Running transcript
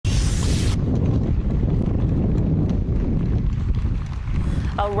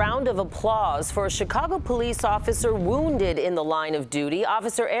A round of applause for a Chicago police officer wounded in the line of duty.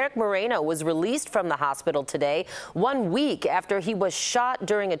 Officer Erik Moreno was released from the hospital today, 1 week after he was shot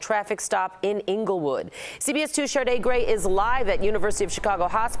during a traffic stop in Englewood. CBS 2's Sharday Gray is live at University of Chicago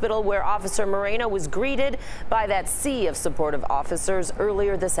Hospital, where Officer Moreno was greeted by that sea of supportive officers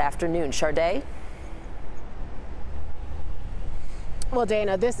earlier this afternoon. Sharday? Well,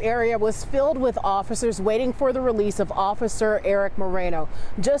 Dana, this area was filled with officers waiting for the release of Officer Erik Moreno.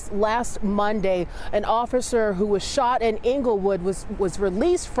 Just last Monday, an officer who was shot in Englewood was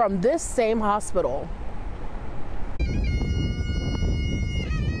released from this same hospital.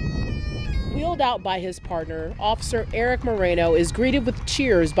 Wheeled out by his partner, Officer Erik Moreno is greeted with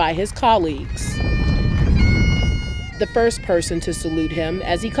cheers by his colleagues. The first person to salute him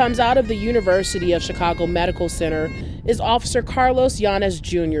as he comes out of the University of Chicago Medical Center is Officer Carlos Yanez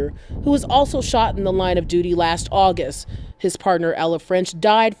Jr., who was also shot in the line of duty last August. His partner, Ella French,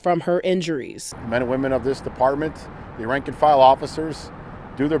 died from her injuries. Men and women of this department, the rank and file officers,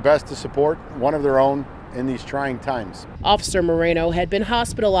 do their best to support one of their own in these trying times. Officer Moreno had been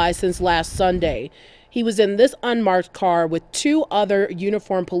hospitalized since last Sunday. He was in this unmarked car with two other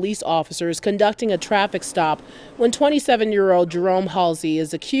uniformed police officers conducting a traffic stop when 27-year-old Jerome Halsey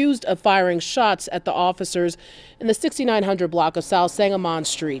is accused of firing shots at the officers in the 6900 block of South Sangamon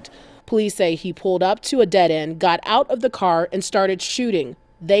Street. Police say he pulled up to a dead end, got out of the car, and started shooting.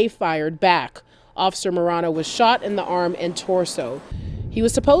 They fired back. Officer Moreno was shot in the arm and torso. He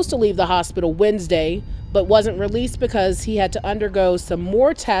was supposed to leave the hospital Wednesday, but wasn't released because he had to undergo some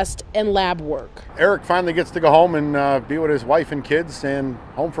more tests and lab work. Erik finally gets to go home and be with his wife and kids and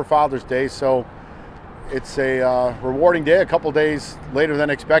home for Father's Day, so it's a rewarding day, a couple days later than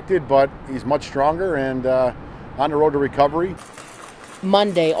expected, but he's much stronger and on the road to recovery.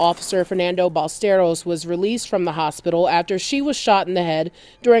 Monday, Officer Fernando Ballesteros was released from the hospital after she was shot in the head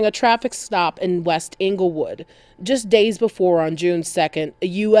during a traffic stop in West Englewood. Just days before, on June 2nd, a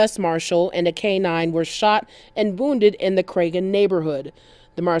U.S. Marshal and a K-9 were shot and wounded in the Cragen neighborhood.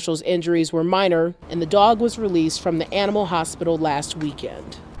 The Marshal's injuries were minor, and the dog was released from the animal hospital last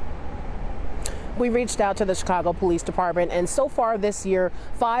weekend. We reached out to the Chicago Police Department, and so far this year,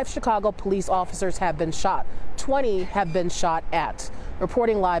 5 Chicago police officers have been shot. 20 have been shot at.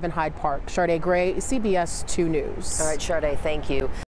 Reporting live in Hyde Park, Sharday Gray, CBS 2 News. All right, Sharday, thank you.